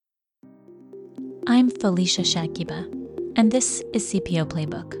I'm Felicia Shakiba, and this is CPO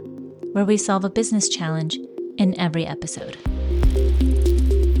Playbook, where we solve a business challenge in every episode.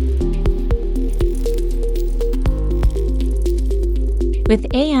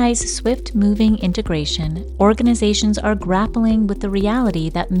 With AI's swift-moving integration, organizations are grappling with the reality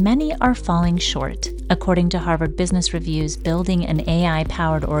that many are falling short. According to Harvard Business Review's Building an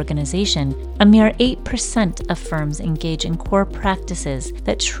AI-Powered Organization, a mere 8% of firms engage in core practices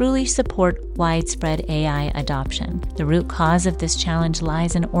that truly support widespread AI adoption. The root cause of this challenge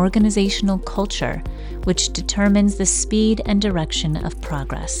lies in organizational culture, which determines the speed and direction of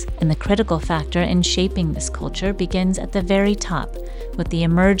progress. And the critical factor in shaping this culture begins at the very top, with the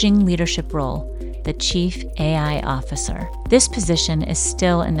emerging leadership role, the Chief AI Officer. This position is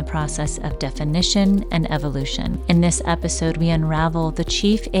still in the process of definition and evolution. In this episode, we unravel the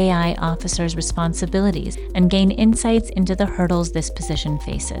Chief AI Officer's responsibilities and gain insights into the hurdles this position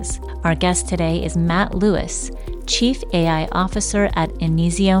faces. Our guest today is Matt Lewis, Chief AI Officer at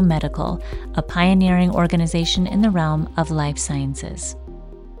Inisio Medical, a pioneering organization in the realm of life sciences.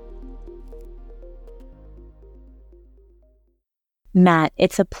 Matt,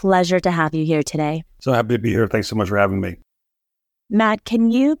 it's a pleasure to have you here today. So happy to be here. Thanks so much for having me. Matt,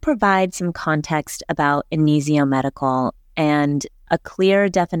 can you provide some context about Inisio Medical and a clear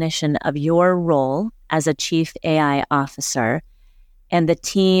definition of your role as a Chief AI Officer and the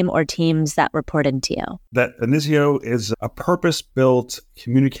team or teams that report into you? That Inisio is a purpose-built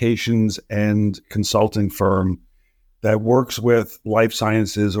communications and consulting firm that works with life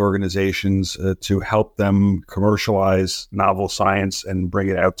sciences organizations to help them commercialize novel science and bring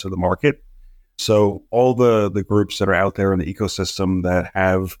it out to the market. So all the groups that are out there in the ecosystem that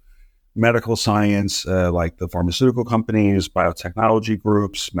have medical science, like the pharmaceutical companies, biotechnology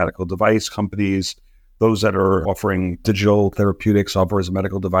groups, medical device companies, those that are offering digital therapeutics, software as a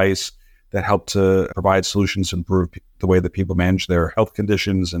medical device that help to provide solutions to improve the way that people manage their health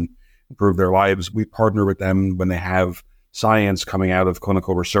conditions and improve their lives. We partner with them when they have science coming out of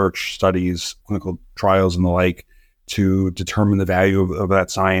clinical research studies, clinical trials and the like, to determine the value of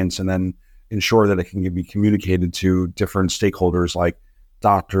that science and then ensure that it can be communicated to different stakeholders like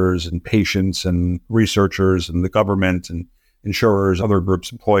doctors and patients and researchers and the government and insurers, other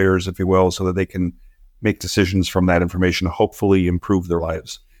groups, employers, if you will, so that they can make decisions from that information to hopefully improve their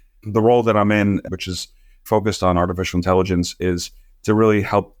lives. The role that I'm in, which is focused on artificial intelligence, is to really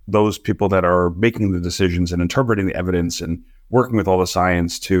help those people that are making the decisions and interpreting the evidence and working with all the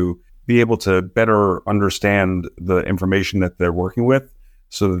science to be able to better understand the information that they're working with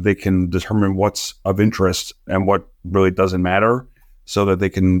so that they can determine what's of interest and what really doesn't matter so that they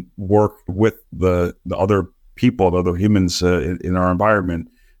can work with the other people, the other humans in our environment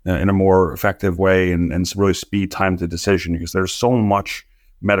in a more effective way and really speed time to decision, because there's so much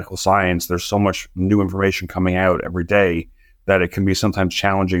medical science, there's so much new information coming out every day that it can be sometimes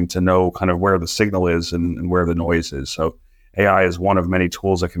challenging to know kind of where the signal is and where the noise is. So AI is one of many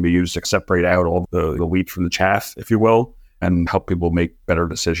tools that can be used to separate out all the wheat from the chaff, if you will, and help people make better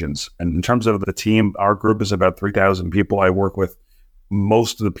decisions. And in terms of the team, our group is about 3,000 people. I work with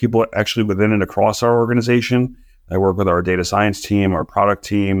most of the people actually within and across our organization. I work with our data science team, our product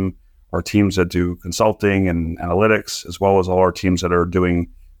team, our teams that do consulting and analytics, as well as all our teams that are doing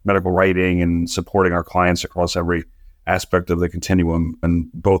medical writing and supporting our clients across every aspect of the continuum, and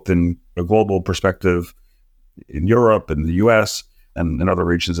both in a global perspective in Europe and the US and in other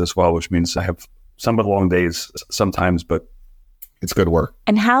regions as well, which means I have somewhat long days sometimes, but it's good work.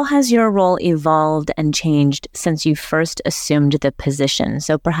 And how has your role evolved and changed since you first assumed the position?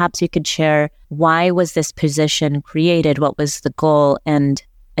 So perhaps you could share, why was this position created? What was the goal? And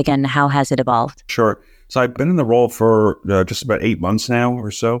again, how has it evolved? Sure. So I've been in the role for just about 8 months now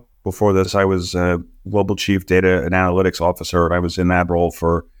or so. Before this, I was Global Chief Data and Analytics Officer, and I was in that role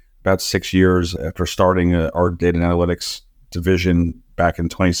for about 6 years after starting our data and analytics division back in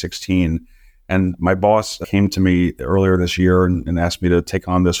 2016. And my boss came to me earlier this year and asked me to take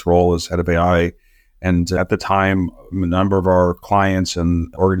on this role as head of AI. And at the time, a number of our clients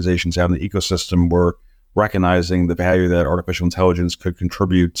and organizations out in the ecosystem were recognizing the value that artificial intelligence could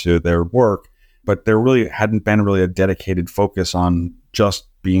contribute to their work. But there really hadn't been a dedicated focus on just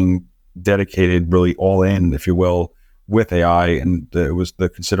being dedicated really all in, if you will, with AI. And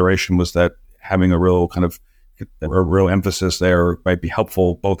the consideration was that having a real emphasis there might be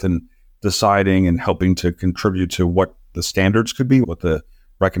helpful both in deciding and helping to contribute to what the standards could be, what the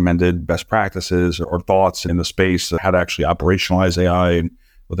recommended best practices or thoughts in the space, how to actually operationalize AI and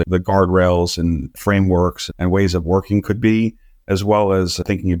what the guardrails and frameworks and ways of working could be, as well as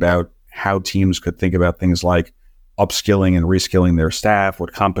thinking about how teams could think about things like upskilling and reskilling their staff,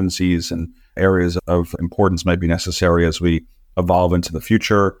 what competencies and areas of importance might be necessary as we evolve into the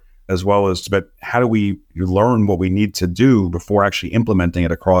future, as well as but how do we learn what we need to do before actually implementing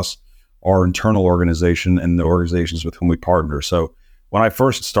it across our internal organization and the organizations with whom we partner. So when I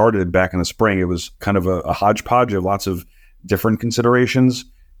first started back in the spring, it was kind of a hodgepodge of lots of different considerations.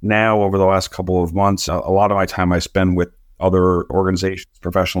 Now, over the last couple of months, a lot of my time I spend with other organizations,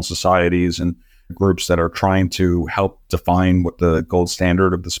 professional societies, and groups that are trying to help define what the gold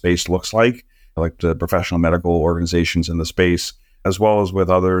standard of the space looks like the professional medical organizations in the space, as well as with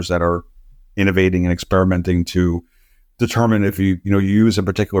others that are innovating and experimenting to determine if you use a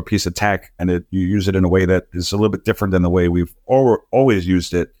particular piece of tech and you use it in a way that is a little bit different than the way we've always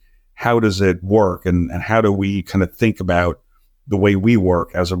used it. How does it work, and how do we kind of think about the way we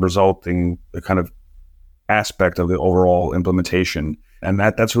work as a resulting kind of aspect of the overall implementation? And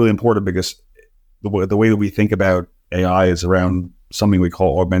that's really important because the way that we think about AI is around something we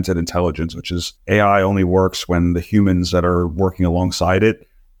call augmented intelligence, which is AI only works when the humans that are working alongside it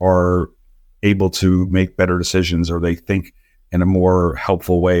are able to make better decisions, or they think in a more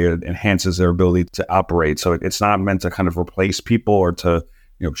helpful way. It enhances their ability to operate. So it's not meant to kind of replace people or to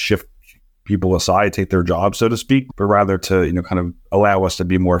shift people aside, take their job, so to speak, but rather to kind of allow us to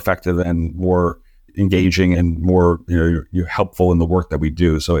be more effective and more engaging and more helpful in the work that we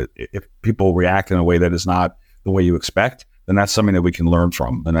do. So if people react in a way that is not the way you expect, then that's something that we can learn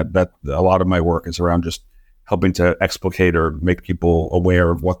from. And that a lot of my work is around just helping to explicate or make people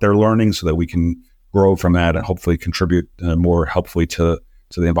aware of what they're learning so that we can grow from that and hopefully contribute more helpfully to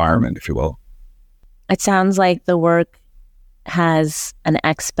the environment, if you will. It sounds like the work has an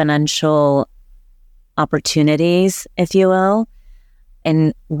exponential opportunities, if you will,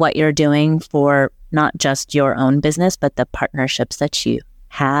 in what you're doing for not just your own business, but the partnerships that you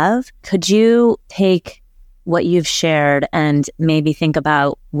have. Could you take what you've shared and maybe think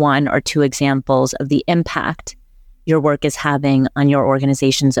about one or two examples of the impact your work is having on your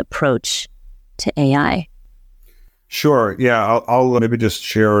organization's approach to AI? Sure. Yeah, I'll maybe just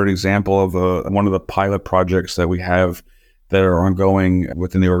share an example of one of the pilot projects that we have that are ongoing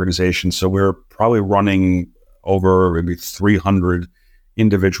within the organization. So we're probably running over maybe 300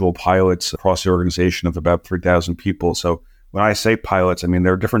 individual pilots across the organization of about 3,000 people. So when I say pilots, I mean,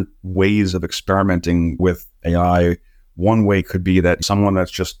 there are different ways of experimenting with AI. One way could be that someone that's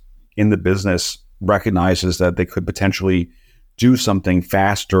just in the business recognizes that they could potentially do something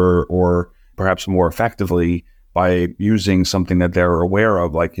faster or perhaps more effectively by using something that they're aware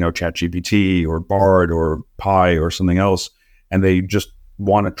of, like, ChatGPT or Bard or Pi or something else, and they just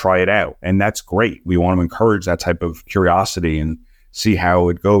want to try it out. And that's great. We want to encourage that type of curiosity and see how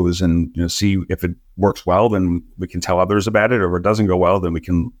it goes, and see if it works well, then we can tell others about it, or if it doesn't go well, then we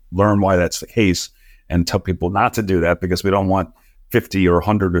can learn why that's the case and tell people not to do that, because we don't want 50 or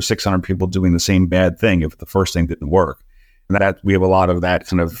 100 or 600 people doing the same bad thing if the first thing didn't work. And that we have a lot of that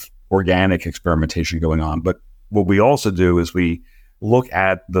kind of organic experimentation going on. But what we also do is we look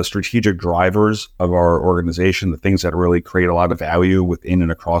at the strategic drivers of our organization, the things that really create a lot of value within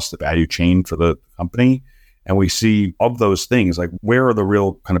and across the value chain for the company. And we see of those things, like, where are the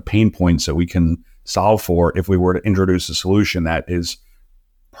real kind of pain points that we can solve for if we were to introduce a solution that is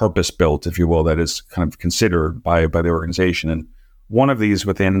purpose-built, if you will, that is kind of considered by the organization. And one of these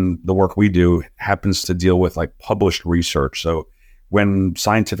within the work we do happens to deal with like published research. So when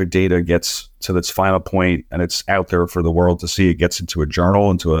scientific data gets to its final point and it's out there for the world to see, it gets into a journal,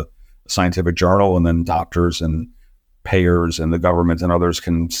 into a scientific journal, and then doctors and payers and the government and others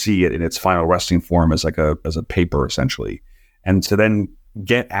can see it in its final resting form as a paper, essentially. And to then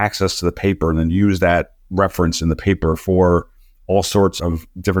get access to the paper and then use that reference in the paper for all sorts of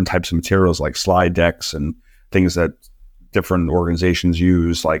different types of materials, like slide decks and things that different organizations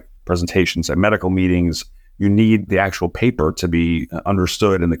use, like presentations at medical meetings. You need the actual paper to be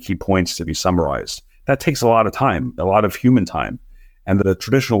understood and the key points to be summarized. That takes a lot of time, a lot of human time. And the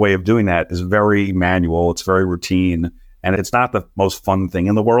traditional way of doing that is very manual. It's very routine. And it's not the most fun thing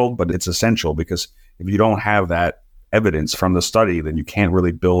in the world, but it's essential, because if you don't have that evidence from the study, then you can't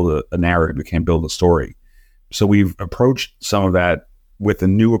really build a narrative. You can't build a story. So we've approached some of that with a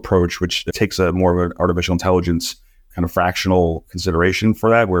new approach, which takes a more of an artificial intelligence kind of fractional consideration for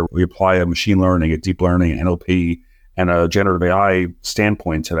that, where we apply a machine learning, a deep learning, NLP, and a generative AI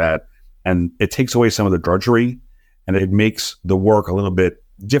standpoint to that. And it takes away some of the drudgery, and it makes the work a little bit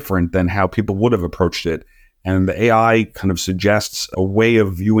different than how people would have approached it. And the AI kind of suggests a way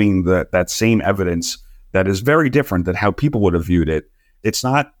of viewing that same evidence that is very different than how people would have viewed it. It's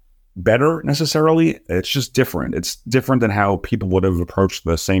not better necessarily. It's just different. It's different than how people would have approached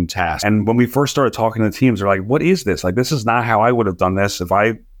the same task. And when we first started talking to the teams, they're like, what is this? Like, this is not how I would have done this if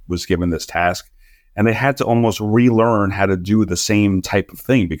I was given this task, and they had to almost relearn how to do the same type of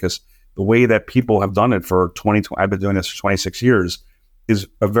thing, because the way that people have done it for I've been doing this for 26 years, is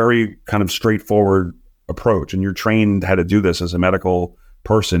a very kind of straightforward approach. And you're trained how to do this as a medical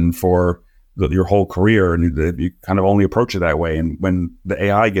person for your whole career, and you kind of only approach it that way. And when the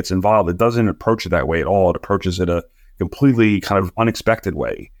AI gets involved, it doesn't approach it that way at all. It approaches it a completely kind of unexpected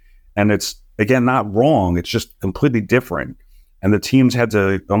way. And it's, again, not wrong. It's just completely different. And the teams had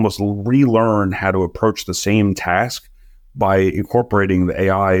to almost relearn how to approach the same task by incorporating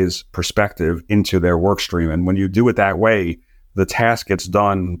the AI's perspective into their work stream. And when you do it that way, the task gets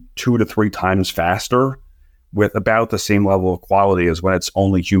done 2 to 3 times faster with about the same level of quality as when it's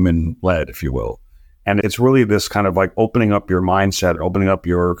only human led, if you will. And it's really this kind of like opening up your mindset, opening up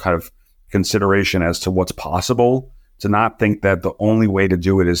your kind of consideration as to what's possible, to not think that the only way to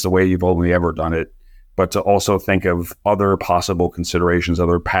do it is the way you've only ever done it, but to also think of other possible considerations,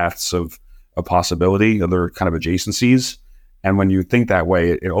 other paths of possibility, other kind of adjacencies. And when you think that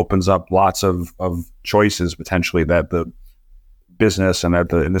way, it opens up lots of choices potentially that the business and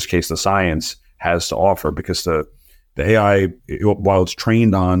that in this case, the science has to offer, because the AI, while it's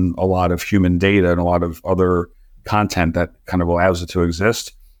trained on a lot of human data and a lot of other content that kind of allows it to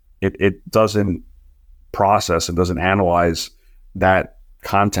exist, it doesn't process and doesn't analyze that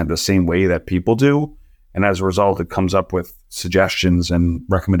content the same way that people do. And as a result, it comes up with suggestions and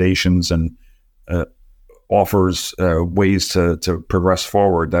recommendations and offers ways to progress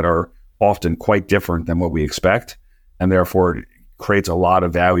forward that are often quite different than what we expect. And therefore, it creates a lot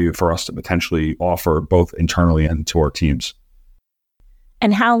of value for us to potentially offer both internally and to our teams.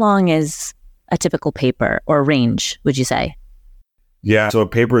 And how long is a typical paper, or range, would you say? Yeah, so a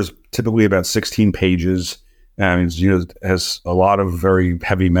paper is typically about 16 pages. It has a lot of very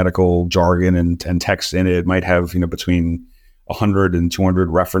heavy medical jargon and text in it. It might have, between 100 and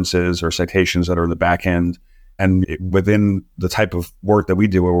 200 references or citations that are in the back end. And within the type of work that we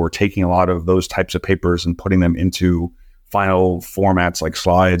do, where we're taking a lot of those types of papers and putting them into final formats like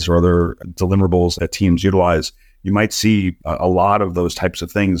slides or other deliverables that teams utilize, you might see a lot of those types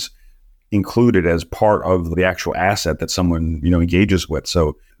of things included as part of the actual asset that someone, engages with.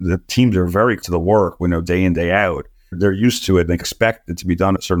 So the teams are very to the work, day in, day out. They're used to it and they expect it to be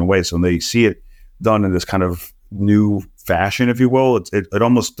done a certain way. So when they see it done in this kind of new fashion, if you will, it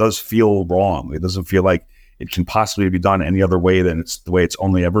almost does feel wrong. It doesn't feel like it can possibly be done any other way than it's the way it's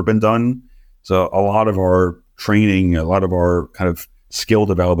only ever been done. So a lot of our training, a lot of our kind of skill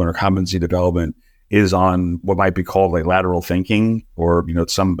development or competency development is on what might be called like lateral thinking, or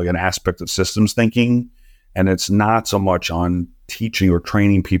an aspect of systems thinking. And it's not so much on teaching or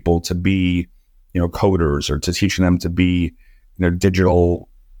training people to be coders, or to teaching them to be digital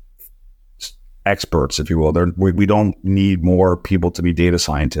experts, if you will. We don't need more people to be data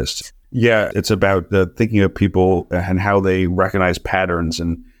scientists. Yeah, it's about thinking of people and how they recognize patterns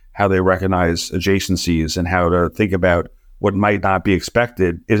and how they recognize adjacencies, and how to think about what might not be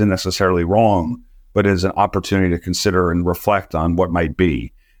expected isn't necessarily wrong, but is an opportunity to consider and reflect on what might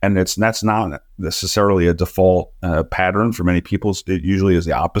be. And that's not necessarily a default pattern for many people. It usually is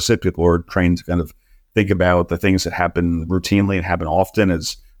the opposite. People are trained to kind of think about the things that happen routinely and happen often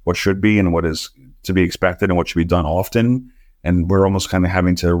as what should be and what is to be expected and what should be done often. And we're almost kind of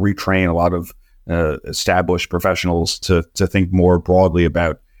having to retrain a lot of established professionals to think more broadly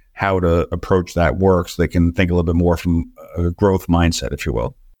about how to approach that work, so they can think a little bit more from a growth mindset, if you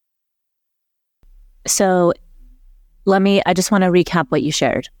will. So I just want to recap what you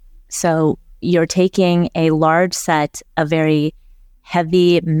shared. So you're taking a large set of very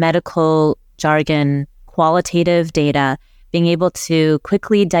heavy medical jargon, qualitative data, being able to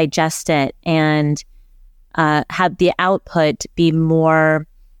quickly digest it and have the output be more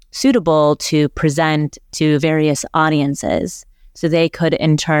suitable to present to various audiences. So they could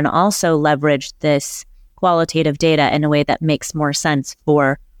in turn also leverage this qualitative data in a way that makes more sense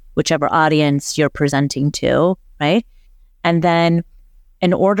for whichever audience you're presenting to, right? And then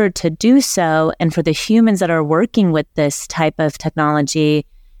in order to do so, and for the humans that are working with this type of technology,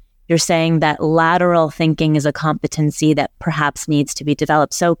 you're saying that lateral thinking is a competency that perhaps needs to be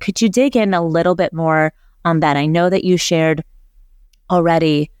developed. So could you dig in a little bit more on that? I know that you shared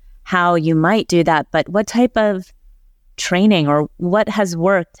already how you might do that, but what type of training or what has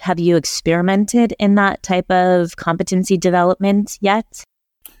worked? Have you experimented in that type of competency development yet?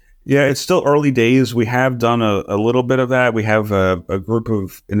 Yeah, it's still early days. We have done a little bit of that. We have a group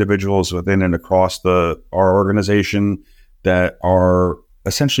of individuals within and across our organization that are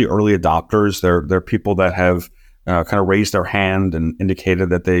essentially early adopters. They're people that have kind of raised their hand and indicated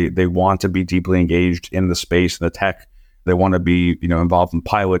that they want to be deeply engaged in the space, the tech They want to be, involved in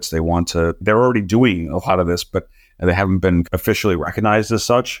pilots. They're already doing a lot of this, but they haven't been officially recognized as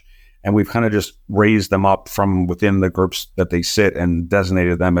such. And we've kind of just raised them up from within the groups that they sit and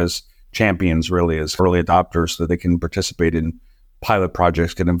designated them as champions, really, as early adopters, so that they can participate in pilot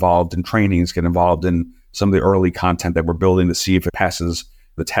projects, get involved in trainings, get involved in some of the early content that we're building to see if it passes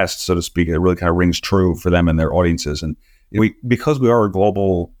the test, so to speak. It really kind of rings true for them and their audiences. And because we are a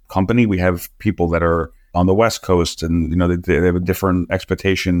global company, we have people that are on the West Coast, and they have a different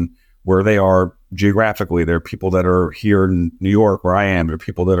expectation where they are geographically. There are people that are here in New York, where I am. There are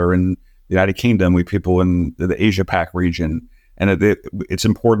people that are in the United Kingdom. We have people in the Asia Pac region. And it's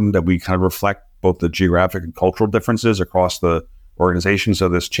important that we kind of reflect both the geographic and cultural differences across the organization. So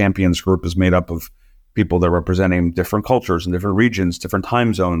this champions group is made up of people that are representing different cultures and different regions, different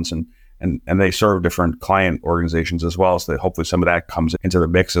time zones, and they serve different client organizations as well. So that hopefully some of that comes into the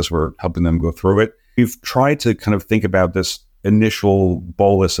mix as we're helping them go through it. We've tried to kind of think about this initial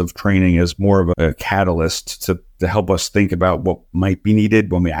bolus of training as more of a catalyst to help us think about what might be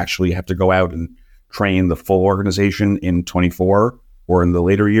needed when we actually have to go out and train the full organization in 24 or in the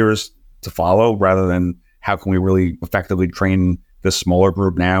later years to follow, rather than how can we really effectively train this smaller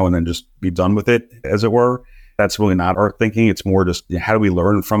group now and then just be done with it, as it were. That's really not our thinking. It's more just how do we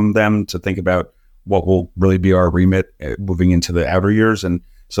learn from them to think about what will really be our remit moving into the outer years. And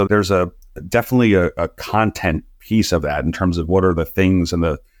so there's definitely a content piece of that in terms of what are the things and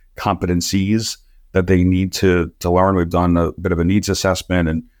the competencies that they need to learn. We've done a bit of a needs assessment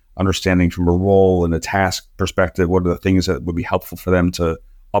and understanding from a role and a task perspective, what are the things that would be helpful for them to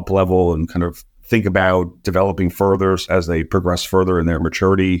up level and kind of think about developing further as they progress further in their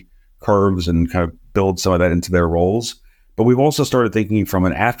maturity curves, and kind of build some of that into their roles. But we've also started thinking from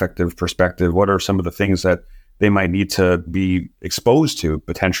an affective perspective, what are some of the things that they might need to be exposed to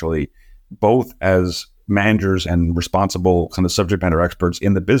potentially, both as managers and responsible kind of subject matter experts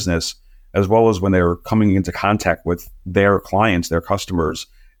in the business, as well as when they're coming into contact with their clients, their customers,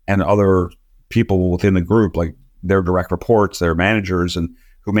 and other people within the group, like their direct reports, their managers, and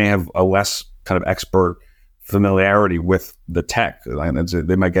who may have a less kind of expert familiarity with the tech.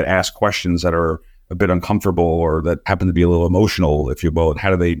 They might get asked questions that are a bit uncomfortable or that happen to be a little emotional, if you will. And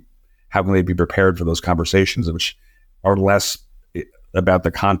how can they be prepared for those conversations, which are less about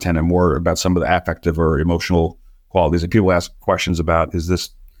the content and more about some of the affective or emotional qualities? And people ask questions about, is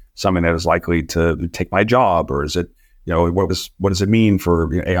this something that is likely to take my job, or is it, what does it mean for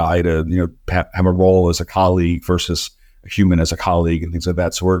AI to have a role as a colleague versus a human as a colleague, and things like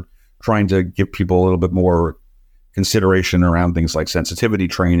that. So we're trying to give people a little bit more consideration around things like sensitivity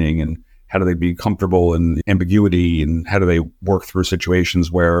training, and how do they be comfortable in ambiguity, and how do they work through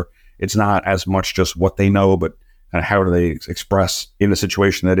situations where it's not as much just what they know, but kind of how do they express in a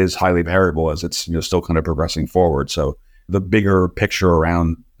situation that is highly variable as it's still kind of progressing forward. So the bigger picture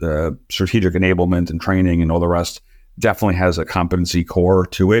around the strategic enablement and training and all the rest definitely has a competency core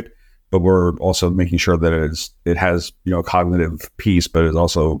to it, but we're also making sure that it has a cognitive piece, but is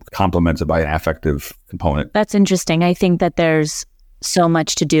also complemented by an affective component. That's interesting. I think that there's so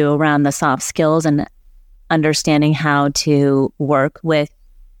much to do around the soft skills and understanding how to work with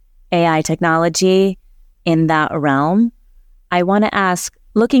AI technology in that realm. I want to ask,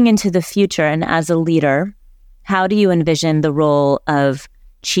 looking into the future and as a leader, how do you envision the role of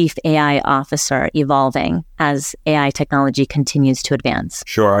Chief AI Officer evolving as AI technology continues to advance?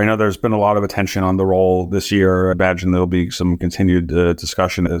 Sure. I know there's been a lot of attention on the role this year. I imagine there'll be some continued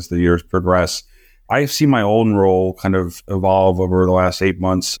discussion as the years progress. I've seen my own role kind of evolve over the last 8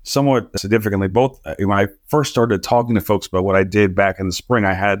 months somewhat significantly. Both when I first started talking to folks about what I did back in the spring,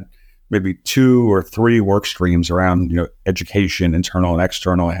 I had maybe 2 or 3 work streams around education, internal and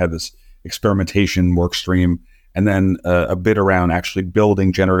external. I had this experimentation work stream, and then a bit around actually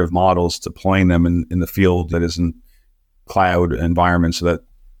building generative models, deploying them in the field that is in cloud environments, so that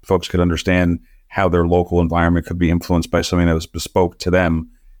folks could understand how their local environment could be influenced by something that was bespoke to them.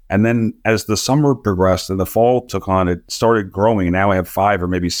 And then as the summer progressed and the fall took on, it started growing. Now I have 5 or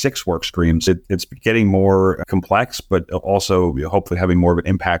maybe 6 work streams. It's getting more complex, but also hopefully having more of an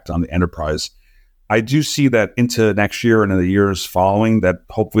impact on the enterprise. I do see that into next year and in the years following, that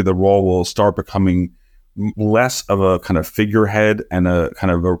hopefully the role will start becoming less of a kind of figurehead and a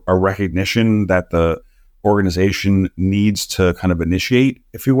kind of a recognition that the organization needs to kind of initiate,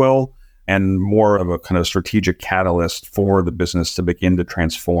 if you will, and more of a kind of strategic catalyst for the business to begin to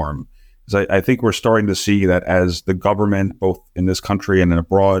transform. Because I think we're starting to see that as the government, both in this country and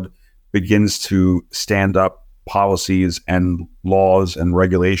abroad, begins to stand up policies and laws and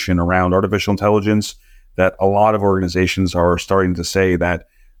regulation around artificial intelligence, that a lot of organizations are starting to say that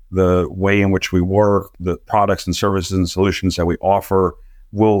the way in which we work, the products and services and solutions that we offer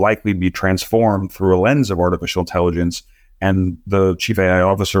will likely be transformed through a lens of artificial intelligence. And the chief AI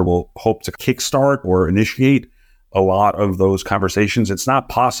officer will hope to kickstart or initiate a lot of those conversations. It's not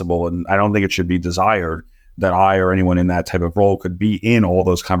possible, and I don't think it should be desired, that I or anyone in that type of role could be in all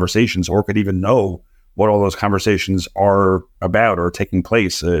those conversations or could even know what all those conversations are about or taking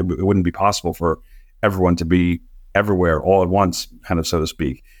place. It wouldn't be possible for everyone to be everywhere all at once, kind of, so to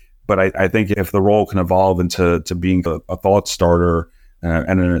speak. But I think if the role can evolve into being a thought starter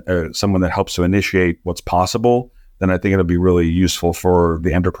and someone that helps to initiate what's possible, then I think it'll be really useful for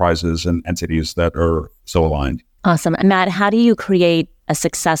the enterprises and entities that are so aligned. Awesome. And Matt, how do you create a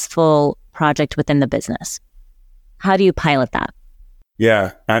successful project within the business? How do you pilot that?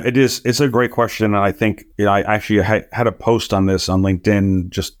 Yeah, it's a great question. And I think I actually had a post on this on LinkedIn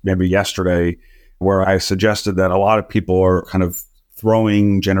just maybe yesterday where I suggested that a lot of people are kind of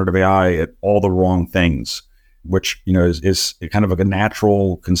throwing generative AI at all the wrong things, which, is kind of like a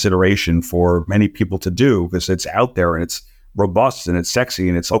natural consideration for many people to do because it's out there and it's robust and it's sexy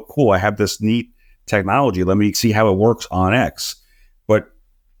and it's, oh, cool, I have this neat technology. Let me see how it works on X. But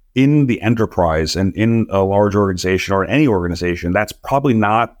in the enterprise and in a large organization or any organization, that's probably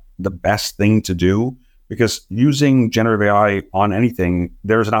not the best thing to do because using generative AI on anything,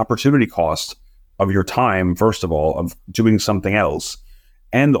 there's an opportunity cost of your time, first of all, of doing something else.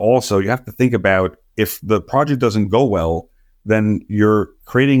 And also you have to think about if the project doesn't go well, then you're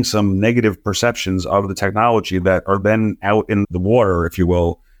creating some negative perceptions of the technology that are then out in the water, if you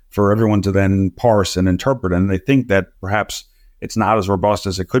will, for everyone to then parse and interpret. And they think that perhaps it's not as robust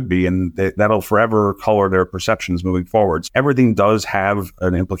as it could be, and that'll forever color their perceptions moving forwards. Everything does have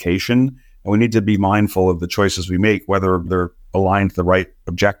an implication, and we need to be mindful of the choices we make, whether they're aligned to the right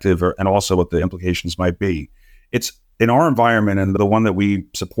objective and also what the implications might be. It's in our environment, and the one that we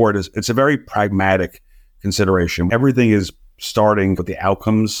support it's a very pragmatic consideration. Everything is starting with the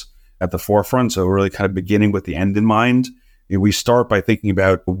outcomes at the forefront, so really kind of beginning with the end in mind. We start by thinking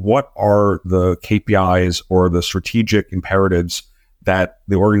about what are the KPIs or the strategic imperatives that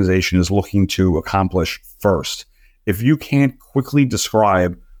the organization is looking to accomplish first. If you can't quickly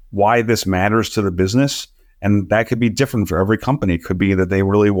describe why this matters to the business, and that could be different for every company. It could be that they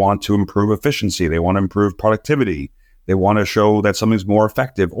really want to improve efficiency. They want to improve productivity. They want to show that something's more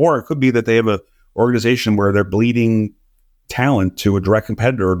effective. Or it could be that they have an organization where they're bleeding talent to a direct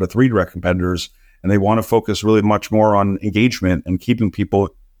competitor or to 3 direct competitors, and they want to focus really much more on engagement and keeping people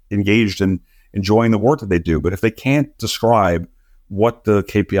engaged and enjoying the work that they do. But if they can't describe what the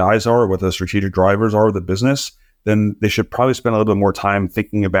KPIs are, or what the strategic drivers are of the business, then they should probably spend a little bit more time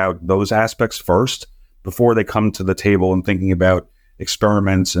thinking about those aspects first before they come to the table and thinking about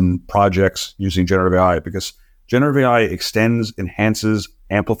experiments and projects using generative AI, because generative AI extends, enhances,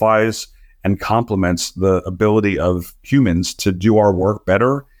 amplifies, and complements the ability of humans to do our work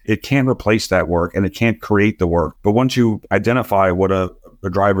better. It can't replace that work and it can't create the work. But once you identify what a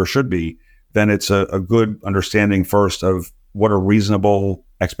driver should be, then it's a good understanding first of what a reasonable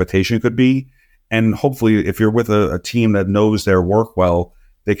expectation could be. And hopefully, if you're with a team that knows their work well,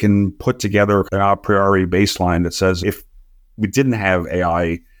 they can put together an a priori baseline that says, if we didn't have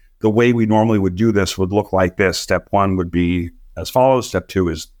AI, the way we normally would do this would look like this. Step 1 would be as follows. Step 2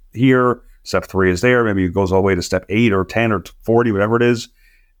 is here. Step 3 is there. Maybe it goes all the way to step 8 or 10 or 40, whatever it is.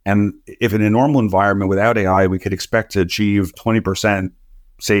 And if in a normal environment without AI, we could expect to achieve 20%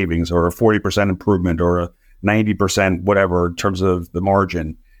 savings or a 40% improvement or a 90% whatever in terms of the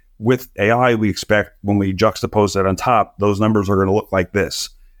margin. With AI, we expect when we juxtapose that on top, those numbers are going to look like this.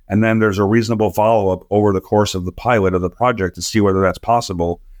 And then there's a reasonable follow-up over the course of the pilot of the project to see whether that's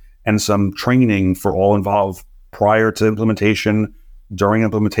possible, and some training for all involved prior to implementation, during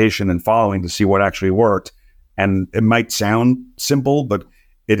implementation, and following to see what actually worked. And it might sound simple, but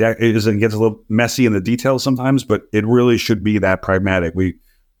it gets a little messy in the details sometimes, but it really should be that pragmatic. We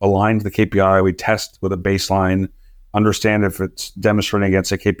align to the KPI, we test with a baseline, understand if it's demonstrating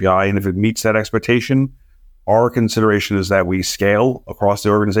against a KPI, and if it meets that expectation, our consideration is that we scale across the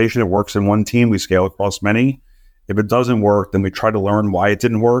organization. It works in one team, we scale across many. If it doesn't work, then we try to learn why it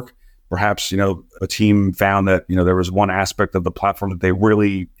didn't work. Perhaps, a team found that, there was one aspect of the platform that they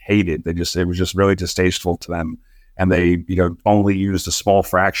really hated. It was just really distasteful to them. And they, only used a small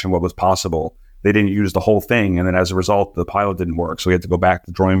fraction of what was possible. They didn't use the whole thing. And then as a result, the pilot didn't work. So we had to go back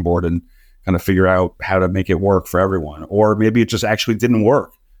to the drawing board and kind of figure out how to make it work for everyone. Or maybe it just actually didn't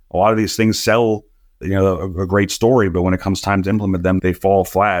work. A lot of these things sell, a great story, but when it comes time to implement them, they fall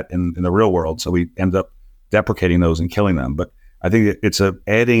flat in the real world. So we end up deprecating those and killing them. But I think it's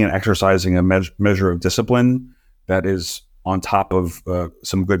adding and exercising a measure of discipline that is on top of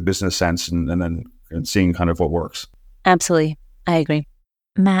some good business sense and then seeing kind of what works. Absolutely. I agree.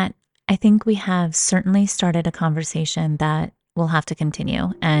 Matt, I think we have certainly started a conversation that will have to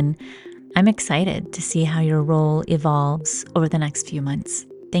continue, and I'm excited to see how your role evolves over the next few months.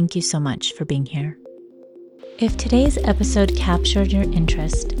 Thank you so much for being here. If today's episode captured your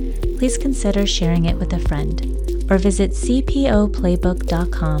interest, please consider sharing it with a friend or visit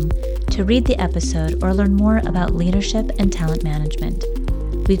cpoplaybook.com to read the episode or learn more about leadership and talent management.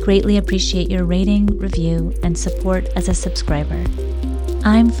 We greatly appreciate your rating, review, and support as a subscriber.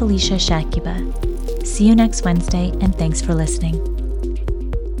 I'm Felicia Shakiba. See you next Wednesday, and thanks for listening.